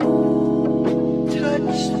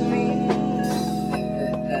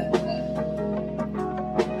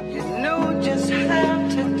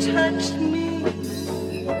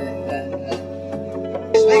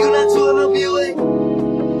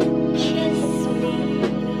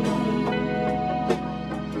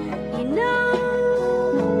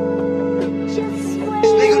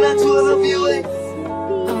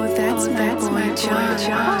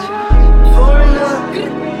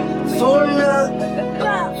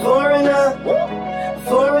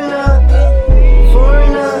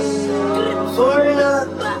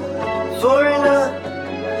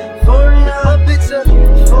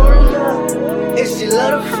If she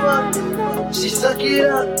love the fuck, she suck it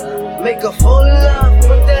up. Make her fall in love.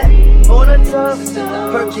 Put that on her tongue,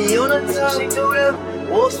 perky on her tongue. She do them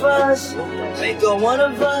walks for us, make her one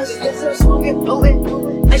of us. Yes, I'm smoking,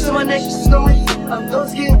 blowing. Ice on my neck, snowing. I'm dark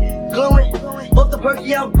skin, glowing. Off the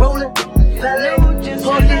perky, I'm rolling. Valet,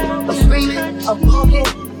 parking, I'm screaming, I'm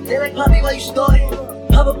parking. They like Poppy while you starting.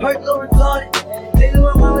 Pop a perk, go retarded. They know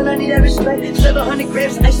I'm wild and I need that respect. 700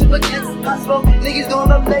 grams, ice super kids, hot smoke. Niggas doing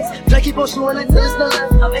my flex. Try keep on showing until it's not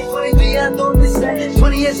left. I'm 823, I'm doing this set.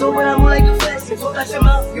 20 years old, but I'm more like a flex. Talk out your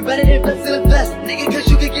mouth, you better invest in the best. Nigga, cause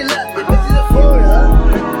you could get left. Invest in the Florida,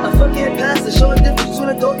 huh? I fucking pastor, show a difference between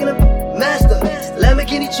a dog and a master.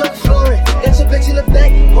 Lamborghini truck flooring, got your bitch in the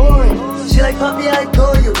back, pouring. She like, Poppy, I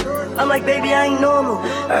adore you. I'm like, baby, I ain't normal.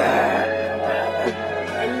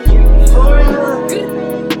 Foreigner,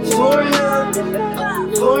 foreigner,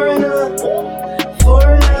 foreigner,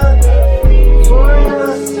 foreigner, foreigner,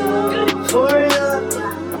 foreigner,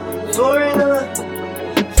 foreigner,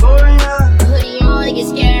 foreigner. Hoodie on, they get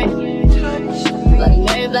scared.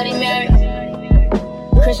 Bloody Mary.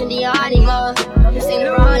 Christian Dior anymore. This ain't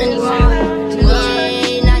LeBron anymore.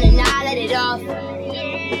 Yeah, nah, let it off.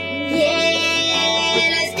 Yeah,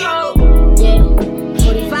 let's go. Yeah,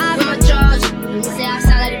 45 on my drawers. You say I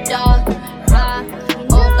sound like a dog.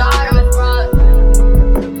 Oh God, I'm a fraud.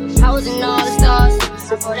 I was in all the stars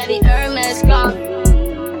before that be Hermes car.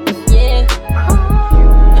 Yeah,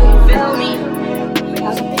 do you feel me? I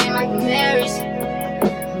was paying my Marys,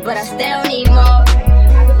 but I still need more.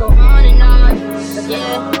 I could go on and on.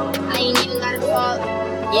 Yeah, I ain't even gotta talk.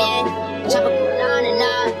 Yeah, chop up on and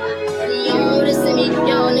on. And you don't wanna see me,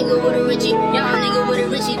 young nigga with a Richie, young nigga with a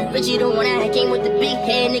Richie. Richie the one that came with the big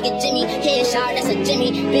head, nigga Jimmy. Headshot, that's a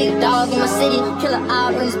Jimmy. Big dog in my city, killer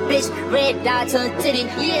eye on this bitch. Red dot to a titty.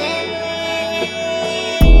 Yeah.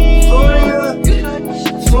 Foreigner,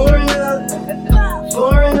 foreigner,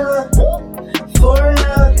 foreigner,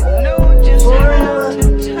 foreigner.